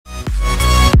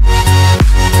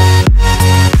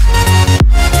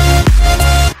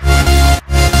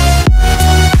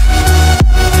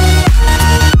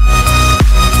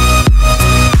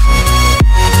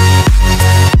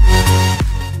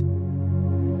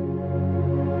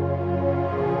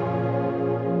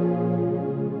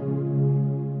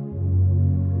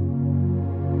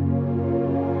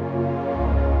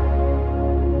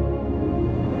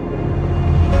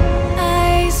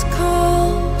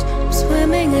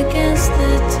against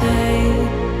the tide.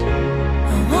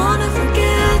 I wanna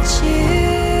forget you,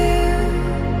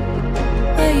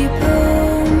 but you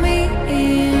pull me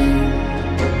in.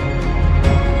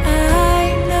 I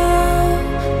know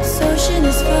this ocean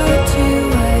is far too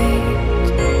wide.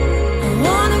 I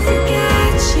wanna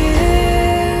forget you,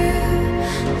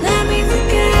 let me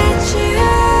forget you.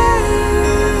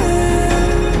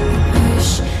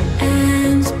 Push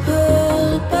and pull,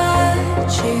 but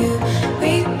you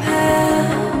repel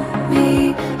me,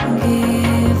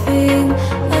 giving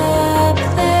up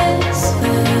this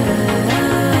fight.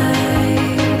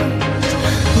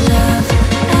 Love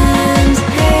and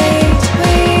hate,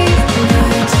 we've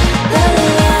learned the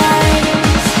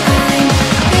lines. I'm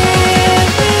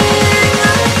giving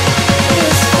up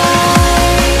this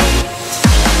fight.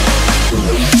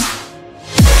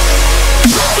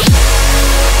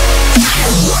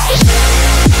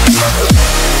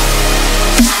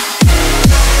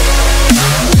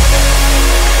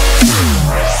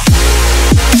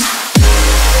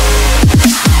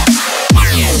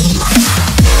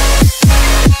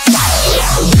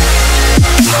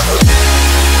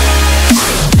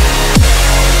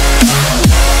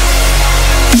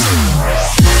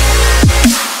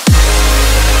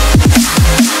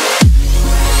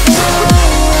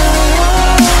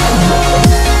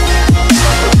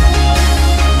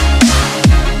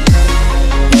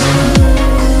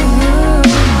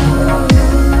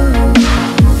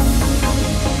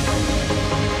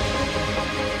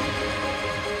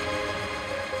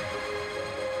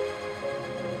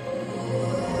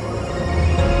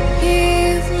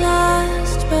 You've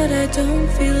lost, but I don't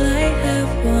feel I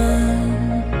have won.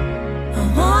 I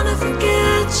wanna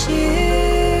forget you,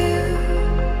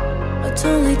 but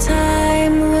only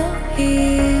time will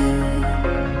heal.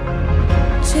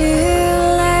 Too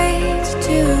late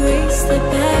to erase the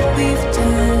bad we've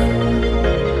done.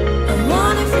 I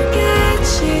wanna forget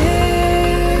you,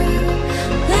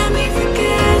 let me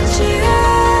forget you.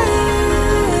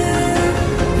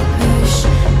 Push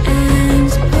and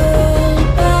pull,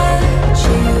 but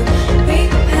you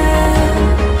repel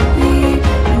me,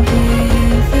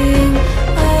 giving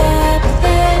up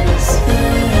this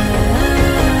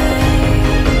fight.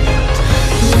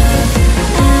 Love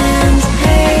and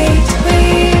hate,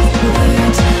 we've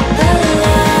learned the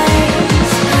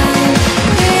lines. I'm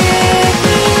giving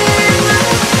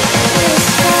up this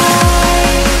fight.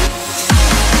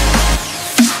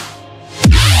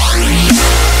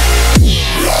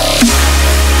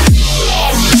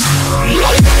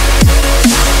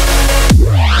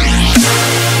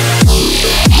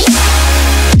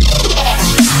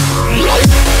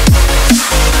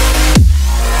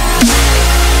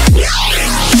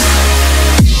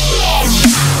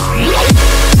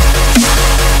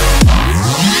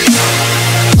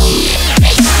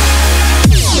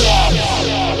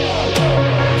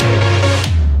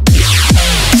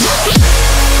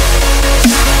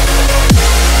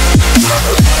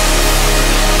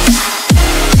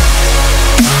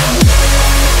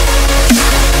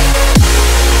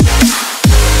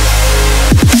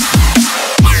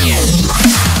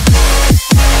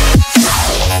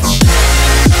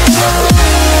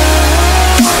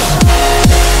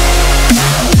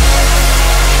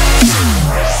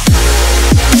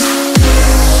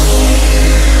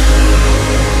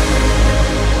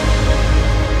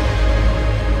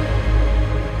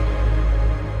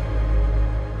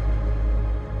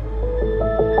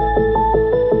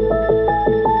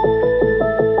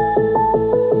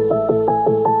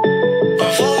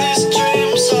 Of all these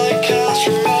dreams I can't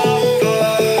remember,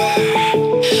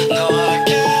 no I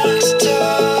can't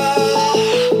tell.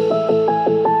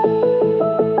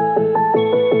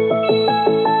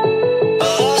 I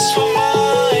lost my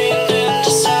mind in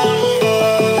December,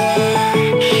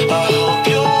 I hope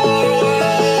you're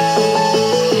well.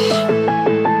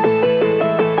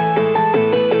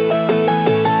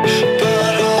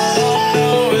 But all I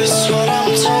know is what I'm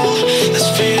told, this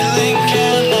feeling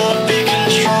cannot be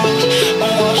controlled.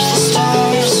 Watch the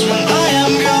stars when I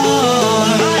am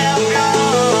gone.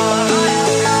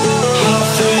 Have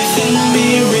faith in me,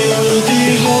 we will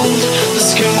behold the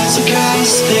skies are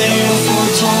cast, they are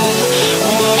foretold.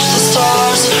 Watch the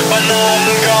stars when I'm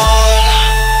gone.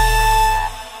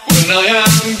 When I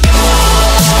am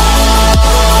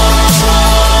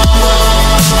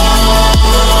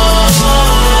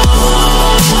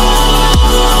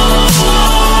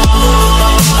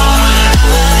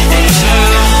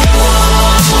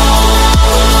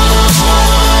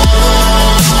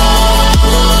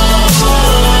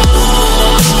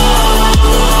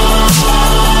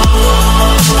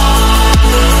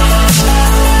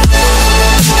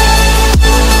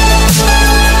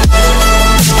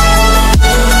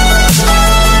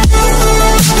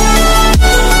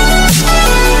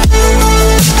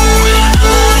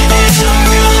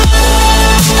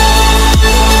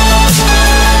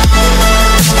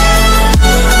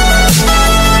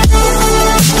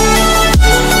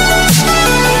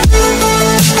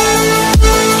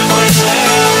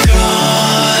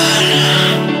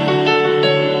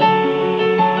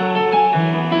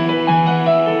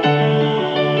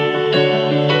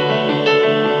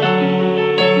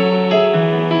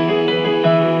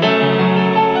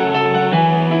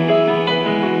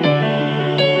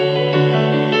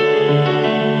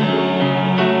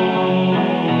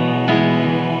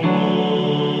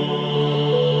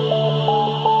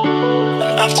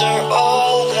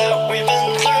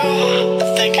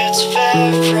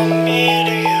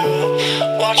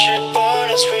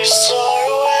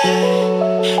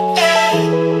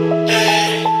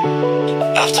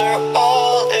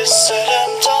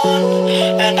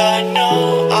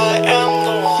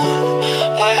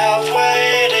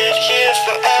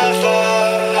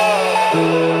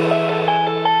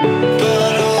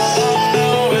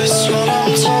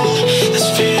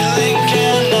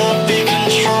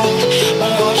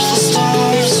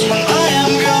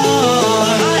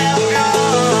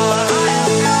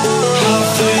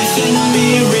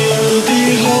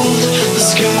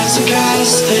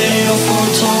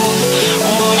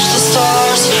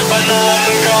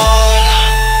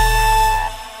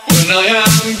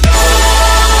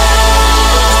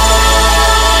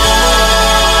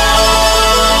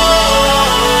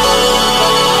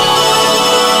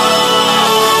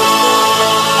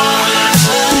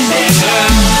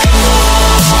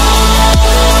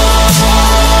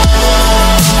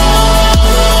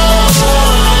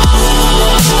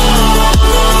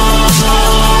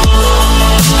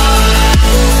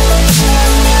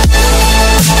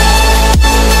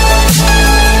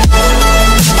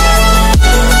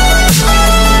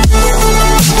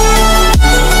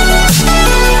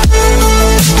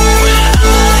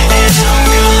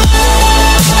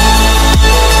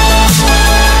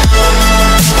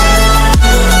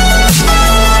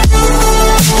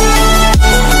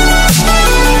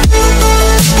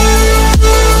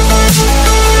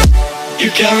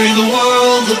Carry the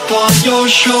world upon your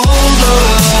shoulders,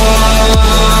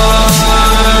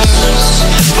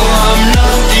 for I'm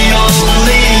not the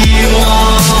only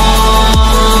one.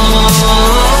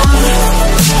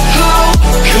 How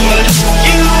could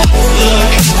you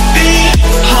look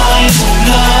behind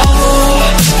now,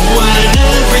 when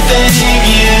everything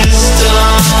is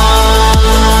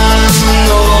done?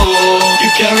 Oh, you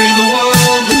carry the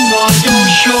world upon your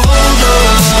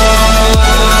shoulders,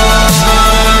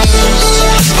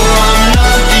 for I'm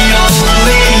not the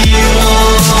only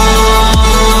one.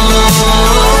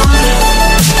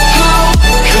 How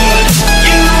could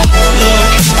you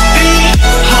look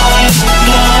behind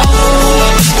now,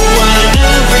 when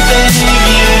everything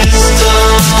is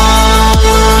done?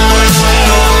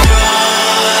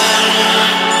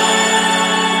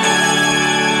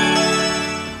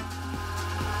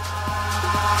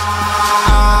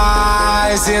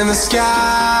 Eyes in the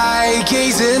sky,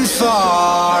 gazing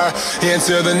far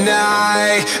into the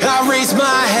night. I raise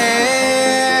my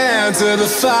hand to the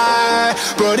fire,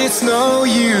 but it's no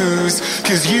use,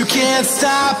 'cause you can't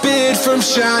stop it from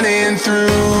shining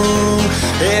through.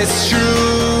 It's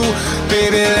true,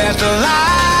 baby, let the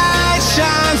light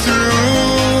shine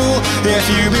through. If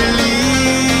you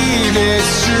believe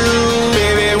it's true,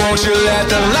 baby, won't you let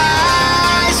the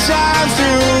light shine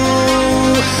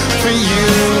through? For you,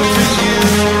 for you,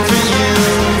 for you,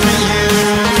 for you,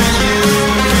 for you, for you,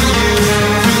 for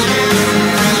you, for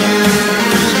you,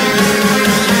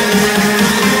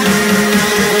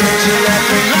 won't you let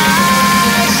the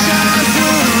light shine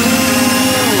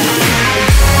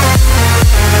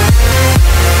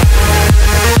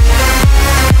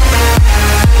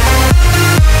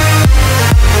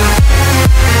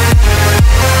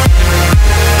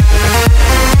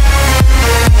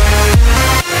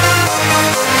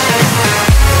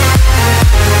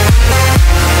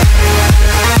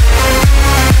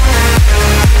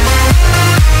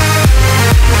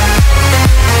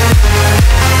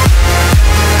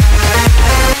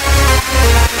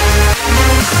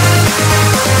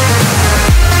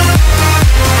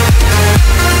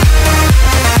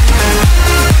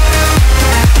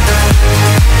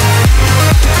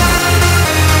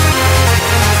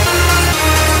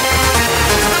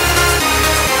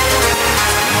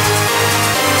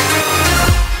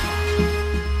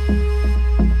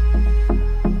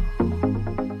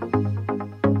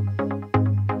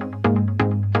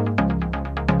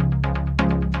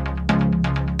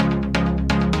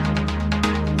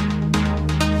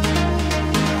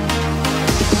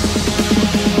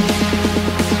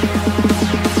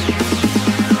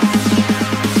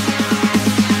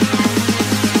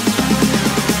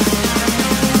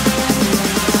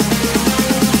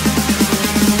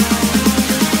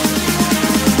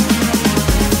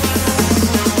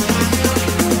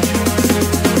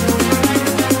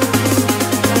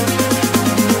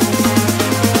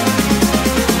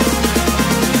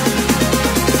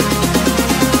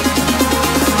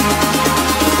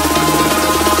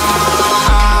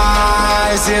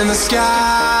in the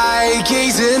sky,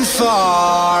 gazing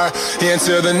far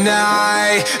into the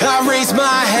night. I raise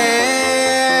my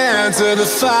hand to the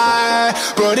fire,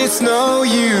 but it's no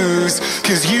use,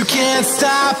 'cause you can't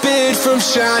stop it from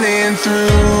shining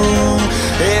through.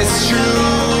 It's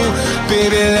true,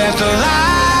 baby, let the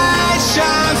light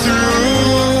shine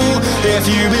through. If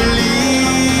you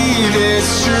believe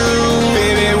it's true,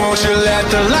 baby, won't you let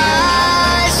the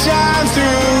light shine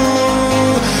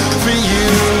through? For you,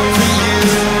 for you,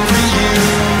 for you,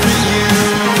 for you, for you,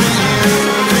 for you,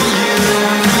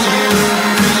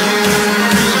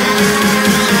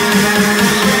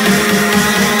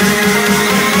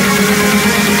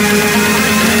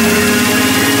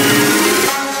 for you,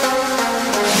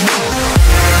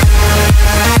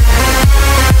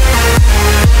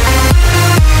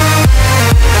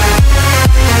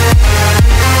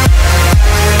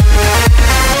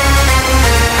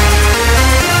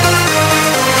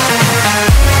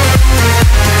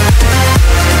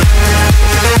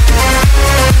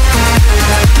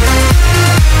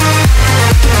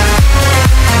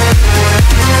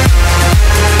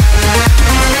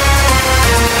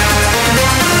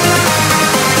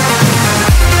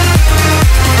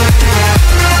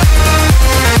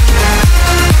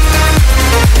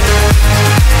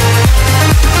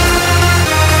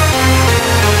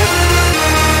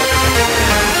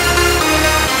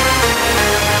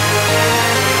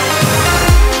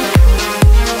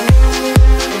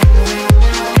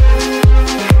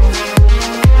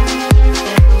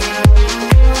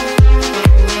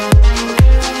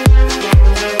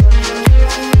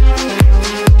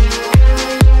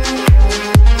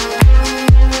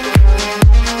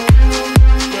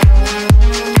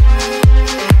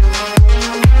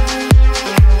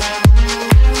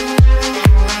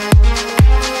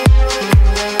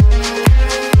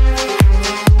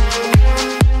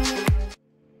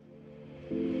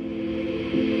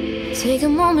 Take a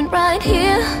moment right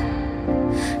here,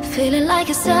 feeling like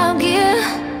it's out gear.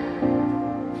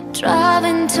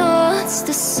 Driving towards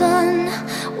the sun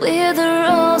with a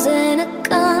rose and a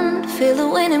gun. Feel the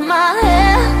wind in my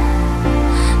hair,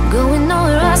 going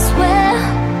nowhere I swear.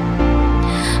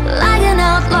 Like an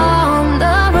outlaw on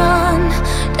the run,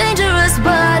 dangerous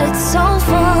but it's so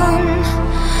fun.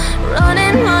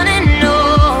 Running, running, no,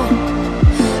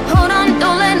 hold on,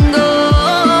 don't let go.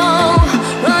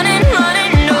 Running,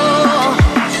 running, no,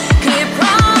 keep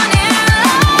running.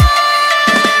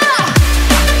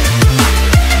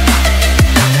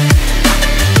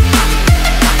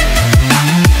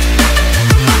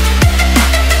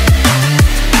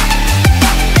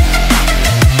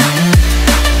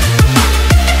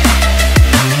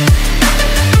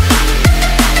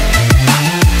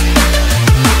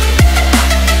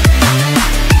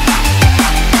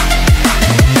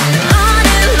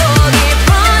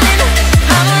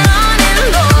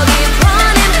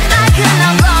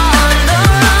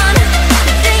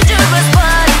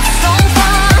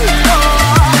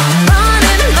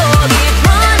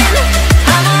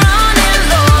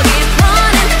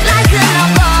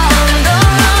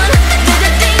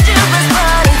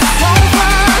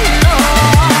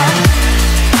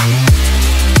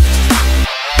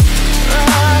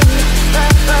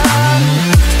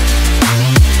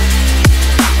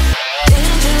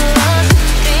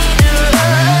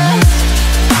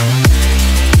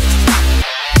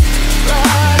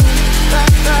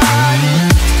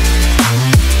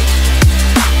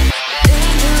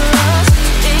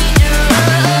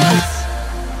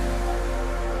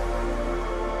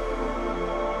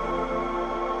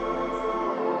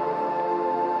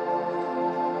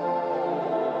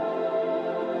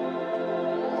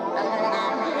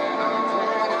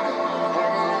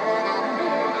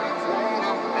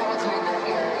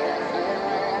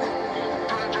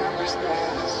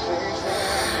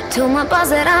 Told my boss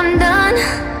that I'm done.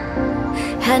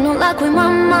 Had no luck with my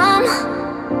mom.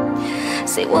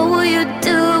 Say, what will you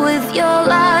do with your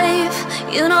life?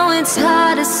 You know it's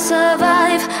hard to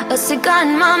survive. A cigar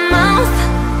in my mouth,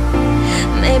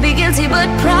 maybe guilty but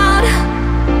proud.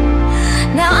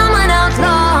 Now I'm an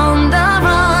outlaw on the